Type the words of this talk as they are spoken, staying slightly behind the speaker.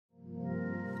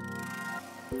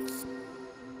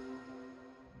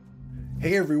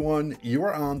Hey everyone, you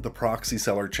are on the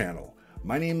Proxy-Seller channel.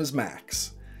 My name is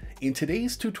Max. In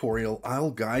today's tutorial,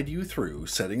 I'll guide you through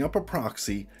setting up a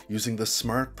proxy using the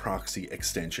Smartproxy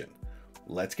extension.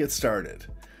 Let's get started.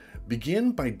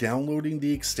 Begin by downloading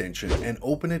the extension and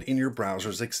open it in your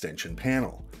browser's extension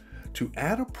panel. To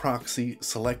add a proxy,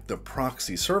 select the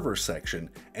Proxy Server section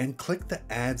and click the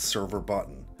Add Server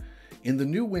button. In the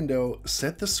new window,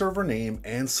 set the server name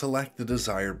and select the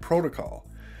desired protocol.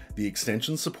 The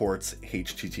extension supports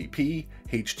HTTP,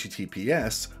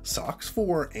 HTTPS, SOCKS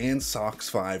 4, and SOCKS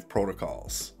 5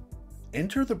 protocols.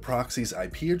 Enter the proxy's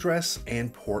IP address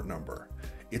and port number.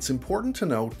 It's important to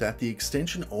note that the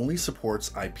extension only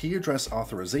supports IP address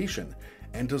authorization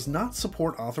and does not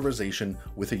support authorization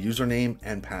with a username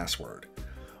and password.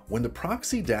 When the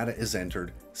proxy data is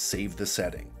entered, save the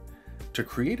setting. To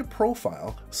create a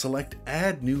profile, select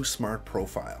Add New Smart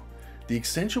Profile. The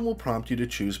extension will prompt you to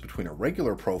choose between a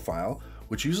regular profile,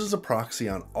 which uses a proxy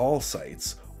on all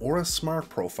sites, or a smart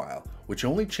profile, which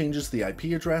only changes the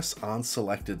IP address on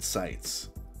selected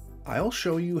sites. I'll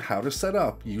show you how to set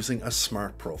up using a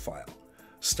smart profile.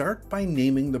 Start by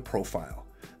naming the profile.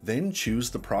 Then choose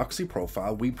the proxy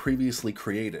profile we previously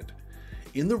created.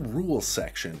 In the Rules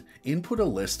section, input a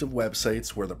list of websites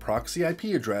where the proxy IP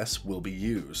address will be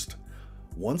used.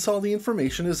 Once all the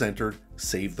information is entered,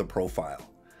 save the profile.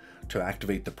 To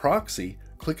activate the proxy,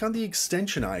 click on the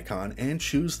extension icon and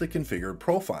choose the configured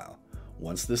profile.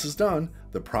 Once this is done,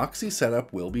 the proxy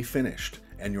setup will be finished,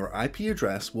 and your IP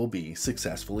address will be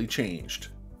successfully changed.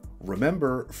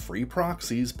 Remember, free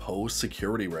proxies pose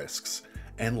security risks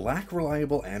and lack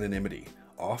reliable anonymity,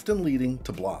 often leading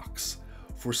to blocks.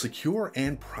 For secure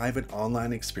and private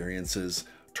online experiences,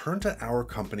 turn to our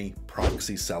company,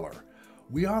 Proxy-Seller.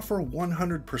 We offer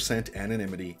 100%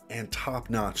 anonymity and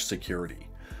top-notch security.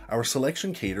 Our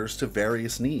selection caters to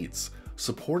various needs,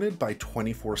 supported by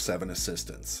 24/7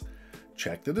 assistance.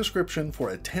 Check the description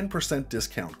for a 10%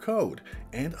 discount code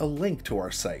and a link to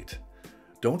our site.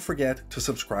 Don't forget to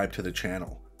subscribe to the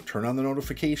channel. Turn on the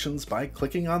notifications by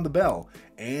clicking on the bell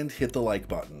and hit the like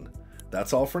button.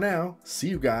 That's all for now. See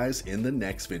you guys in the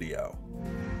next video.